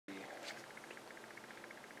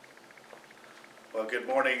Well, good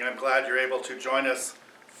morning. I'm glad you're able to join us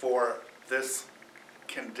for this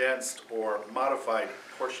condensed or modified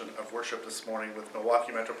portion of worship this morning with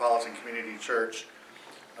Milwaukee Metropolitan Community Church.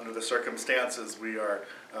 Under the circumstances, we are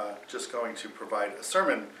just going to provide a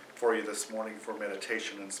sermon for you this morning for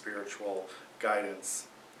meditation and spiritual guidance.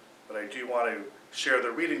 But I do want to share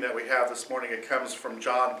the reading that we have this morning. It comes from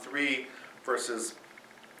John 3, verses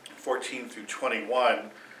 14 through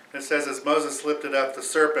 21. And it says, "As Moses lifted up the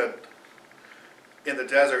serpent in the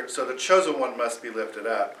desert, so the chosen one must be lifted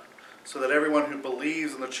up, so that everyone who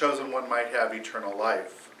believes in the chosen one might have eternal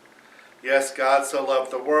life. Yes, God so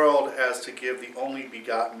loved the world as to give the only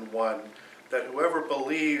begotten one, that whoever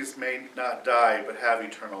believes may not die but have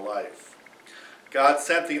eternal life. God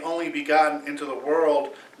sent the only begotten into the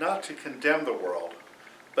world not to condemn the world,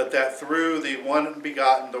 but that through the one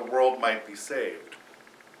begotten the world might be saved.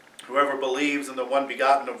 Whoever believes in the one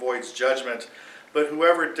begotten avoids judgment, but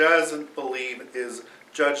whoever doesn't believe is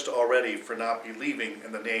judged already for not believing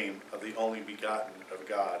in the name of the only begotten of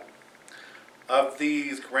God. Of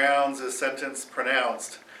these grounds is sentence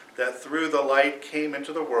pronounced, that through the light came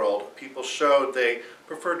into the world, people showed they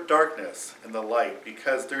preferred darkness in the light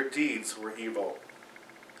because their deeds were evil.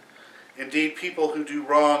 Indeed, people who do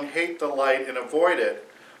wrong hate the light and avoid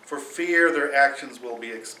it, for fear their actions will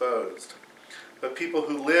be exposed. But people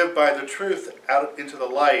who live by the truth out into the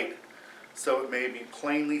light, so it may be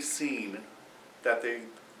plainly seen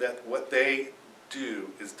that what they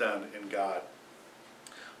do is done in God."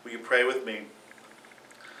 Will you pray with me?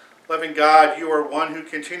 Loving God, you are one who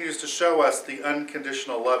continues to show us the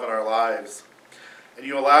unconditional love in our lives, and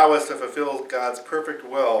you allow us to fulfill God's perfect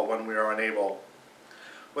will when we are unable.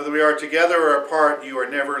 Whether we are together or apart, you are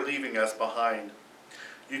never leaving us behind.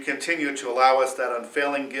 You continue to allow us that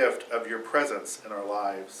unfailing gift of your presence in our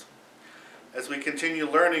lives. As we continue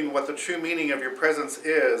learning what the true meaning of your presence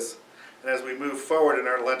is, and as we move forward in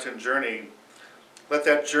our Lenten journey, let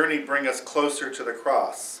that journey bring us closer to the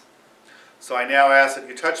cross. So I now ask that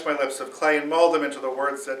you touch my lips of clay and mold them into the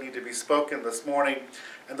words that need to be spoken this morning,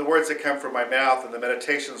 and the words that come from my mouth and the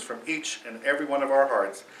meditations from each and every one of our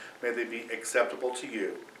hearts, may they be acceptable to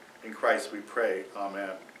you. In Christ we pray.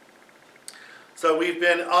 Amen. So we've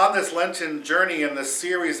been on this Lenten journey in this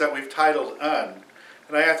series that we've titled Un.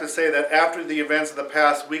 And I have to say that after the events of the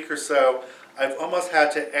past week or so, I've almost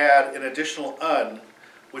had to add an additional un,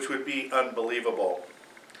 which would be unbelievable.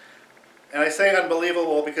 And I say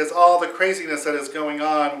unbelievable because all the craziness that is going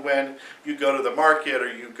on when you go to the market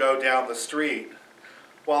or you go down the street,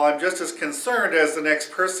 while I'm just as concerned as the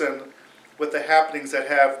next person with the happenings that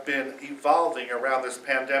have been evolving around this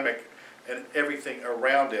pandemic and everything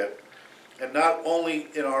around it, and not only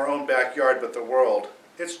in our own backyard but the world,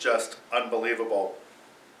 it's just unbelievable.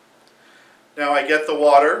 Now I get the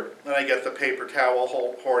water, and I get the paper towel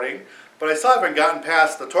hoarding, but I still haven't gotten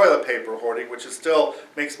past the toilet paper hoarding, which still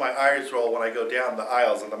makes my eyes roll when I go down the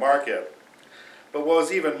aisles in the market. But what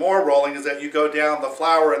was even more rolling is that you go down the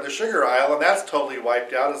flour and the sugar aisle, and that's totally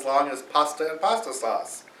wiped out as long as pasta and pasta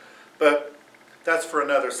sauce. But that's for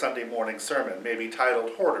another Sunday morning sermon, maybe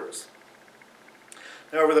titled Hoarders.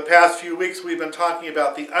 Now over the past few weeks we've been talking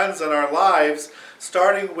about the uns in our lives,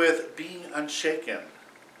 starting with being unshaken,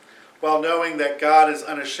 while knowing that God is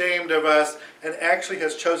unashamed of us and actually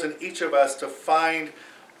has chosen each of us to find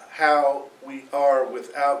how we are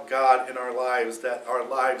without God in our lives, that our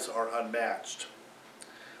lives are unmatched.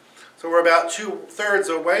 So we're about 2/3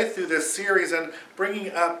 away through this series and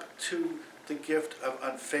bringing up to the gift of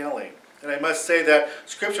unfailing. And I must say that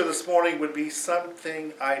Scripture this morning would be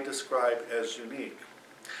something I describe as unique.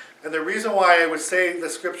 And the reason why I would say the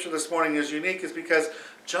Scripture this morning is unique is because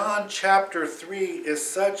John chapter 3 is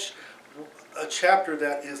such a chapter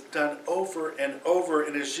that is done over and over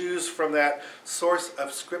and is used from that source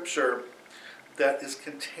of Scripture that is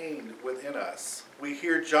contained within us. We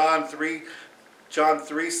hear John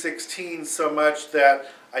 3:16 so much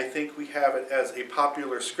that I think we have it as a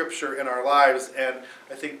popular Scripture in our lives, and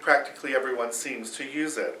I think practically everyone seems to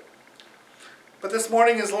use it. But this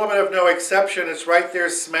morning is a little bit of no exception. It's right there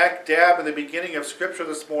smack dab in the beginning of Scripture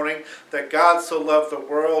this morning, that God so loved the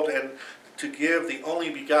world and to give the only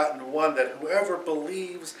begotten one, that whoever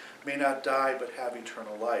believes may not die but have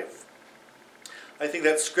eternal life. I think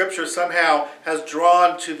that Scripture somehow has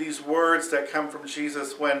drawn to these words that come from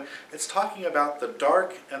Jesus when it's talking about the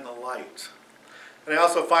dark and the light. And I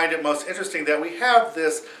also find it most interesting that we have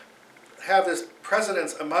this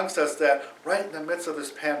precedence amongst us that right in the midst of this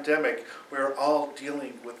pandemic, we're all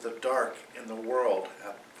dealing with the dark in the world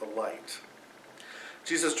and the light.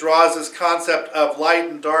 Jesus draws this concept of light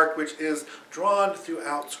and dark, which is drawn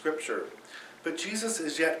throughout Scripture. But Jesus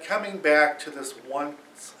is yet coming back to this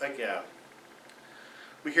once again.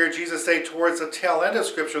 We hear Jesus say towards the tail end of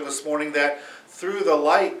Scripture this morning that through the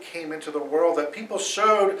light came into the world, that people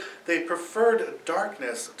showed they preferred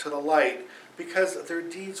darkness to the light because their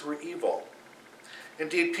deeds were evil.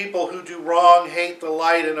 Indeed, people who do wrong hate the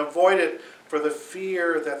light and avoid it for the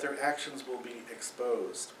fear that their actions will be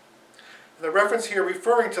exposed. And the reference here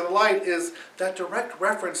referring to the light is that direct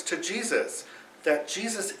reference to Jesus, that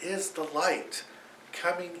Jesus is the light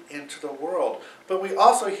coming into the world. But we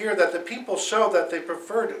also hear that the people show that they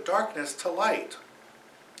preferred darkness to light,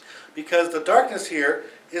 because the darkness here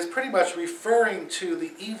is pretty much referring to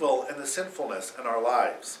the evil and the sinfulness in our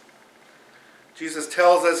lives. Jesus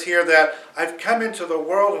tells us here that I've come into the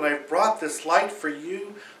world and I've brought this light for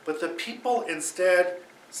you, but the people instead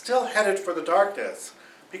still headed for the darkness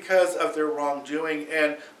because of their wrongdoing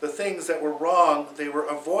and the things that were wrong. They were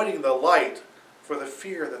avoiding the light for the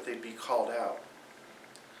fear that they'd be called out.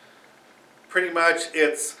 Pretty much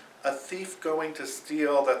it's a thief going to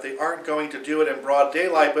steal, that they aren't going to do it in broad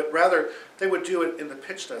daylight, but rather they would do it in the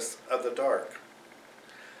pitchness of the dark.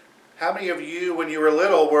 How many of you, when you were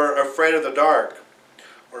little, were afraid of the dark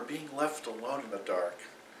or being left alone in the dark?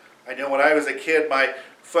 I know when I was a kid, my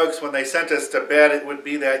folks, when they sent us to bed, it would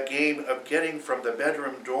be that game of getting from the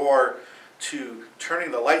bedroom door to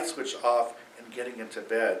turning the light switch off and getting into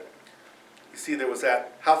bed. You see, there was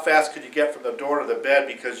that, how fast could you get from the door to the bed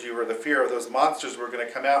because you were the fear of those monsters were going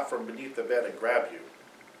to come out from beneath the bed and grab you.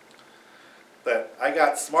 But I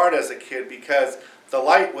got smart as a kid because the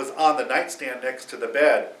light was on the nightstand next to the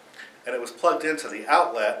bed, and it was plugged into the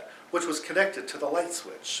outlet, which was connected to the light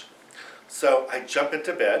switch. So I jump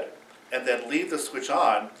into bed and then leave the switch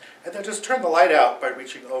on and then just turn the light out by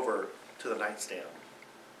reaching over to the nightstand.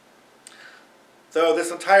 Though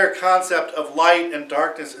this entire concept of light and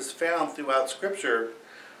darkness is found throughout Scripture,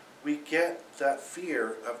 we get that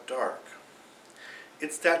fear of dark.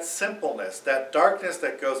 It's that simpleness, that darkness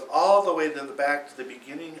that goes all the way to the back to the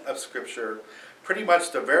beginning of Scripture. Pretty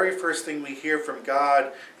much the very first thing we hear from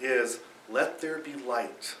God is, "Let there be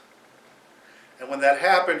light." And when that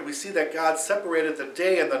happened, we see that God separated the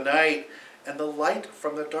day and the night and the light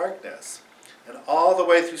from the darkness. And all the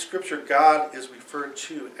way through Scripture, God is referred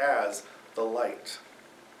to as the light.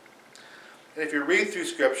 And if you read through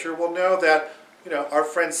Scripture, we'll know that, our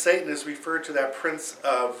friend Satan is referred to that prince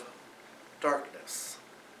of darkness.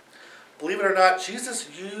 Believe it or not, Jesus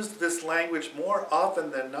used this language more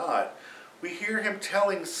often than not. We hear him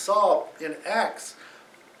telling Saul in Acts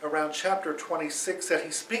around chapter 26 that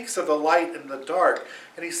he speaks of the light and the dark.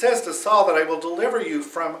 And he says to Saul that I will deliver you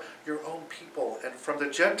from your own people and from the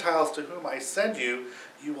Gentiles to whom I send you.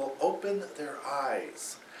 You will open their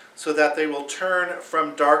eyes so that they will turn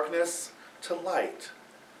from darkness to light,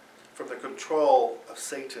 from the control of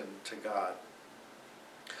Satan to God.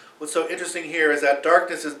 What's so interesting here is that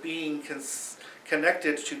darkness is being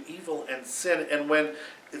connected to evil and sin. And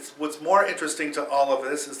what's more interesting to all of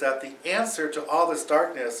this is that the answer to all this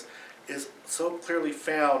darkness is so clearly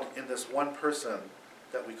found in this one person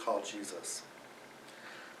that we call Jesus.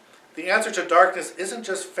 The answer to darkness isn't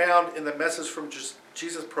just found in the message from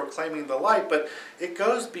Jesus proclaiming the light, but it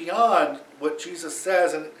goes beyond what Jesus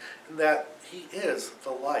says, and that he is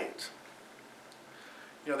the light.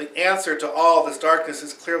 The answer to all this darkness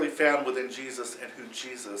is clearly found within Jesus and who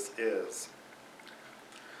Jesus is.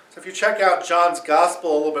 So if you check out John's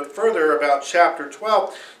Gospel a little bit further about chapter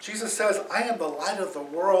 12, Jesus says, I am the light of the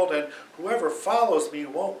world, and whoever follows me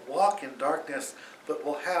won't walk in darkness, but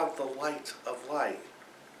will have the light of light.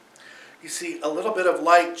 You see, a little bit of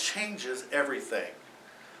light changes everything.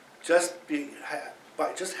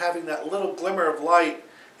 By just having that little glimmer of light,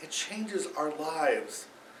 it changes our lives.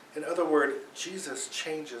 In other words, Jesus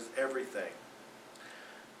changes everything.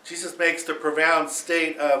 Jesus makes the profound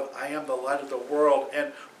state of, I am the light of the world,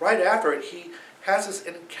 and right after it, he has this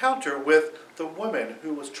encounter with the woman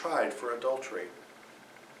who was tried for adultery.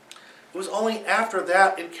 It was only after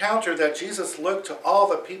that encounter that Jesus looked to all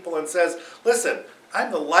the people and says, listen,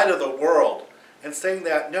 I'm the light of the world. And saying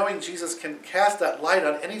that, knowing Jesus can cast that light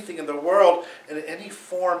on anything in the world and in any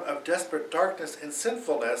form of desperate darkness and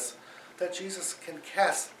sinfulness, that Jesus can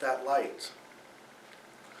cast that light.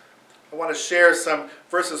 I want to share some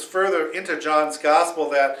verses further into John's Gospel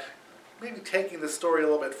that maybe taking the story a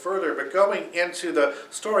little bit further, but going into the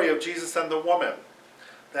story of Jesus and the woman,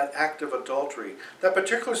 that act of adultery. That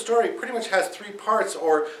particular story pretty much has three parts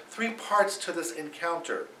to this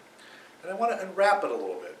encounter. And I want to unwrap it a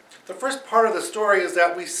little bit. The first part of the story is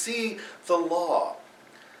that we see the law.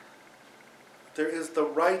 There is the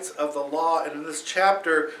rights of the law, and in this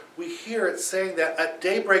chapter we hear it saying that at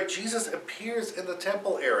daybreak Jesus appears in the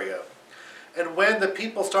temple area. And when the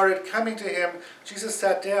people started coming to him, Jesus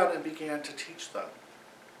sat down and began to teach them.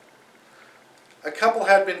 A couple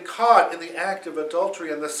had been caught in the act of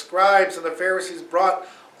adultery, and the scribes and the Pharisees brought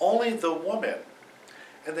only the woman,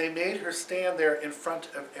 and they made her stand there in front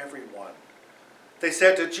of everyone. They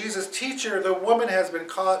said to Jesus, "Teacher, the woman has been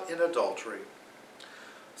caught in adultery."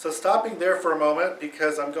 So stopping there for a moment,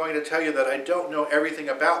 because I'm going to tell you that I don't know everything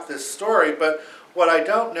about this story, but what I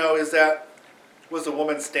don't know is that, was the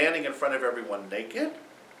woman standing in front of everyone naked?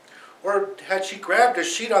 Or had she grabbed a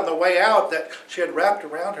sheet on the way out that she had wrapped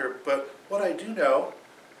around her? But what I do know,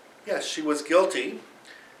 yes, she was guilty.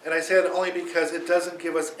 And I say it only because it doesn't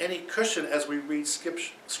give us any cushion as we read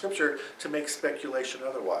Scripture to make speculation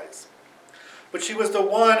otherwise. But she was the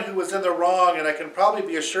one who was in the wrong, and I can probably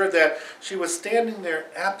be assured that she was standing there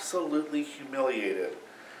absolutely humiliated.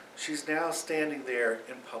 She's now standing there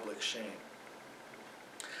in public shame.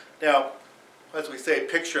 Now, as we say,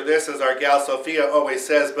 picture this, as our gal Sophia always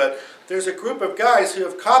says, but there's a group of guys who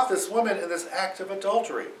have caught this woman in this act of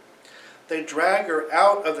adultery. They drag her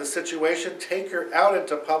out of the situation, take her out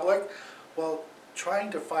into public, while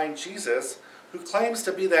trying to find Jesus, who claims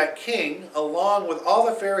to be that king, along with all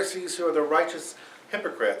the Pharisees who are the righteous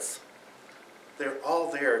hypocrites. They're all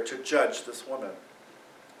there to judge this woman.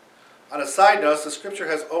 On a side note, the Scripture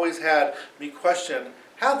has always had me question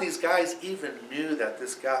how these guys even knew that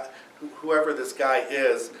this guy, whoever this guy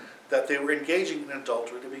is, that they were engaging in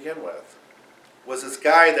adultery to begin with. Was this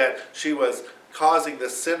guy that she was causing the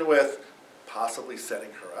sin with possibly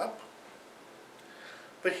setting her up?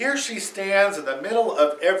 But here she stands in the middle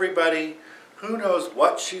of everybody. Who knows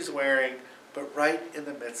what she's wearing, but right in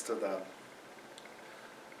the midst of them.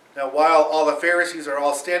 Now, while all the Pharisees are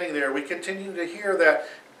all standing there, we continue to hear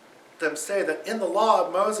them say that in the law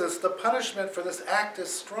of Moses, the punishment for this act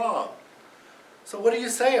is strong. So what do you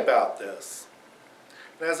say about this?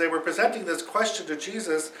 And as they were presenting this question to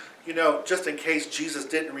Jesus, just in case Jesus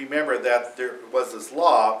didn't remember that there was this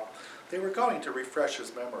law, they were going to refresh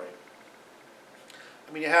his memory.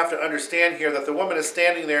 I mean, you have to understand here that the woman is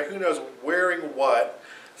standing there, who knows wearing what,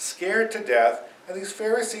 scared to death, and these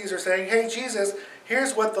Pharisees are saying, "Hey, Jesus,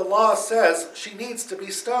 here's what the law says. She needs to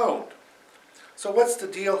be stoned. So what's the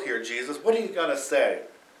deal here, Jesus? What are you going to say?"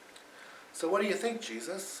 So what do you think,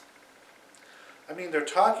 Jesus? I mean, they're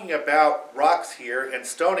talking about rocks here and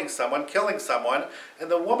stoning someone, killing someone,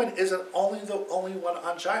 and the woman isn't the only one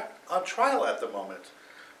on trial at the moment.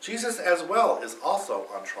 Jesus as well is also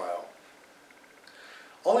on trial.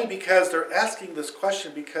 Only because they're asking this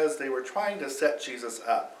question because they were trying to set Jesus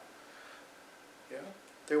up. Yeah?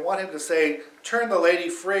 They want him to say, turn the lady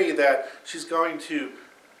free, that she's going to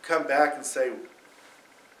come back and say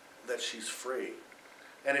that she's free.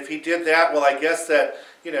 And if he did that, well, I guess that,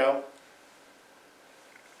 you don't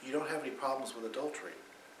have any problems with adultery.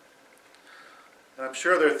 And I'm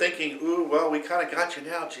sure they're thinking, ooh, well, we kind of got you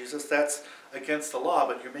now, Jesus. That's against the law,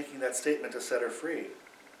 but you're making that statement to set her free.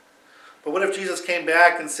 But what if Jesus came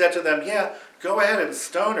back and said to them, yeah, go ahead and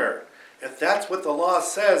stone her. If that's what the law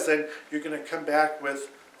says, then you're going to come back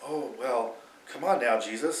with, oh, well, come on now,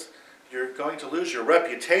 Jesus. You're going to lose your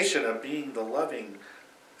reputation of being the loving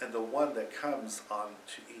and the one that comes on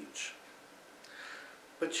to each.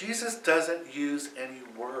 But Jesus doesn't use any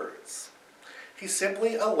words. He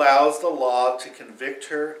simply allows the law to convict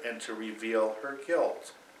her and to reveal her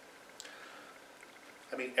guilt.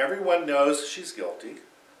 I mean, everyone knows she's guilty.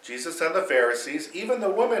 Jesus and the Pharisees, even the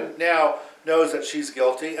woman now knows that she's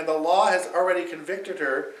guilty, and the law has already convicted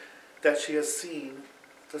her that she has seen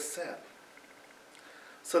the sin.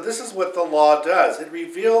 So this is what the law does. It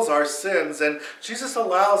reveals our sins, and Jesus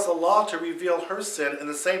allows the law to reveal her sin in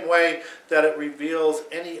the same way that it reveals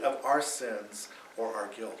any of our sins or our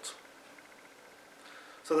guilt.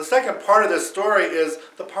 So the second part of this story is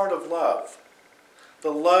the part of love.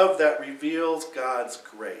 The love that reveals God's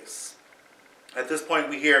grace. At this point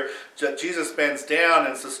we hear that Jesus bends down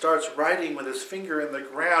and so starts writing with his finger in the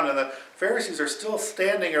ground, and the Pharisees are still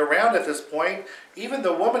standing around at this point. Even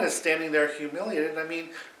the woman is standing there humiliated. I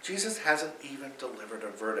mean, Jesus hasn't even delivered a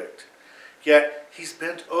verdict. Yet he's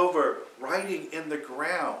bent over writing in the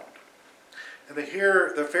ground. And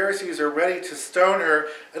the Pharisees are ready to stone her,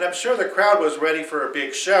 and I'm sure the crowd was ready for a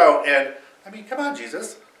big show. And I mean, come on,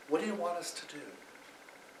 Jesus, what do you want us to do?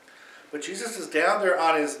 But Jesus is down there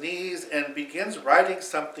on his knees and begins writing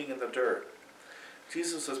something in the dirt.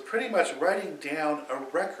 Jesus is pretty much writing down a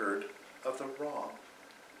record of the wrong.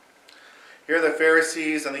 Here the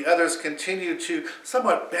Pharisees and the others continue to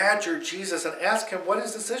somewhat badger Jesus and ask him what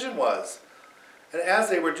his decision was. And as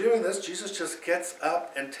they were doing this, Jesus just gets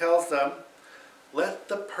up and tells them, "Let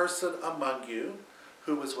the person among you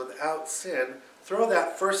who was without sin throw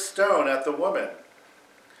that first stone at the woman."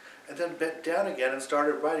 And then bent down again and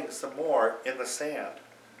started writing some more in the sand.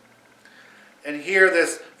 And here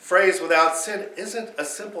this phrase without sin isn't a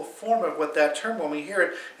simple form of what that term, when we hear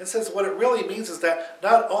it, it says what it really means is that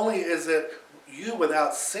not only is it you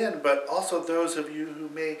without sin, but also those of you who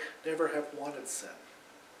may never have wanted sin.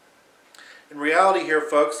 In reality here,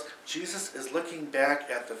 folks, Jesus is looking back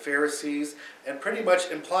at the Pharisees and pretty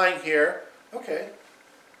much implying here, okay,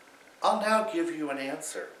 I'll now give you an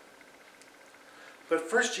answer. But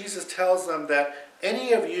first Jesus tells them that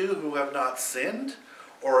any of you who have not sinned,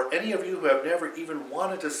 or any of you who have never even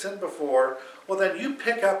wanted to sin before, well then you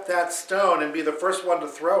pick up that stone and be the first one to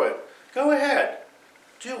throw it. Go ahead,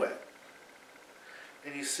 do it.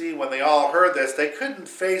 And you see, when they all heard this, they couldn't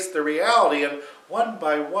face the reality, and one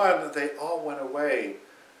by one, they all went away,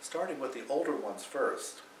 starting with the older ones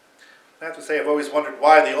first. I have to say, I've always wondered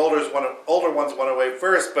why the older ones went away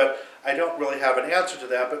first, but I don't really have an answer to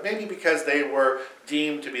that, but maybe because they were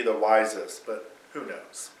deemed to be the wisest, but who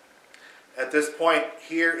knows. At this point,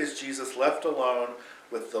 here is Jesus left alone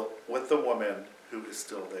with the woman who is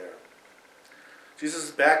still there. Jesus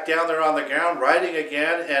is back down there on the ground, writing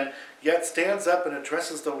again, and yet stands up and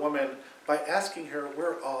addresses the woman by asking her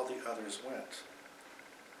where all the others went.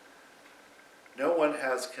 No one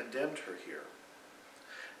has condemned her here.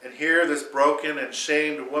 And here this broken and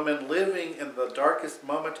shamed woman, living in the darkest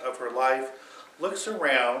moment of her life, looks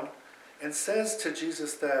around and says to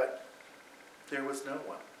Jesus that there was no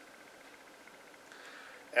one.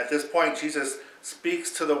 At this point, Jesus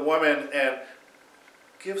speaks to the woman and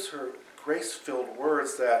gives her grace-filled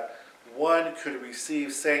words that one could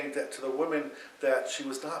receive, saying that to the woman that she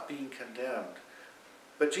was not being condemned.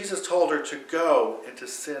 But Jesus told her to go and to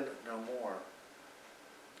sin no more.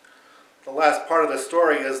 The last part of the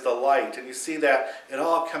story is the light. And you see that it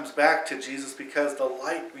all comes back to Jesus because the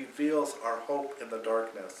light reveals our hope in the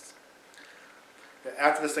darkness.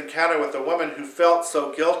 After this encounter with the woman who felt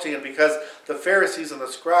so guilty, and because the Pharisees and the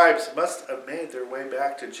scribes must have made their way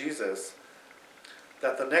back to Jesus,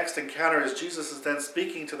 that the next encounter is Jesus is then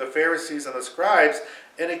speaking to the Pharisees and the scribes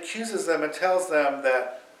and accuses them and tells them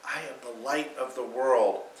that I am the light of the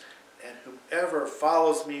world, and whoever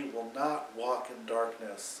follows me will not walk in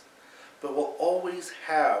darkness, but will always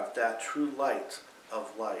have that true light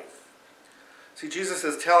of life. See, Jesus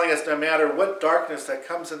is telling us no matter what darkness that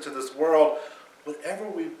comes into this world, whatever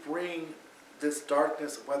we bring this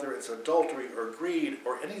darkness, whether it's adultery or greed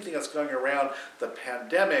or anything that's going around, the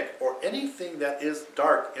pandemic or anything that is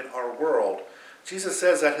dark in our world, Jesus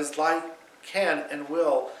says that his light can and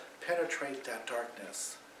will penetrate that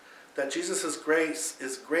darkness. That Jesus' grace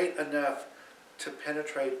is great enough to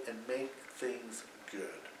penetrate and make things good.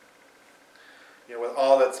 You know, with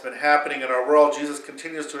all that's been happening in our world, Jesus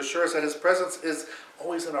continues to assure us that his presence is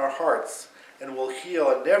always in our hearts and will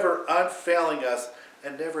heal, and never unfailing us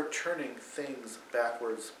and never turning things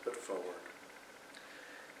backwards but forward.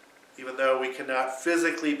 Even though we cannot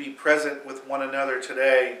physically be present with one another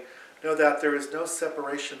today, know that there is no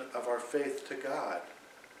separation of our faith to God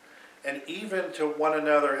and even to one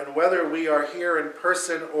another. And whether we are here in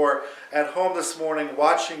person or at home this morning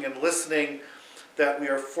watching and listening, that we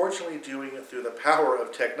are fortunately doing it through the power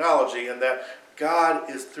of technology, and that God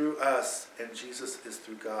is through us and Jesus is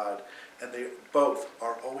through God, and they both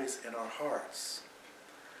are always in our hearts.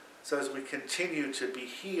 So as we continue to be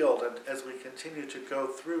healed and as we continue to go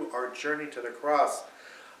through our journey to the cross,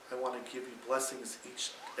 I want to give you blessings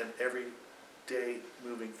each and every day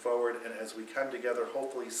moving forward, and as we come together,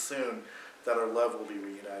 hopefully soon, that our love will be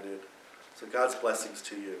reunited. So God's blessings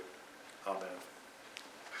to you. Amen.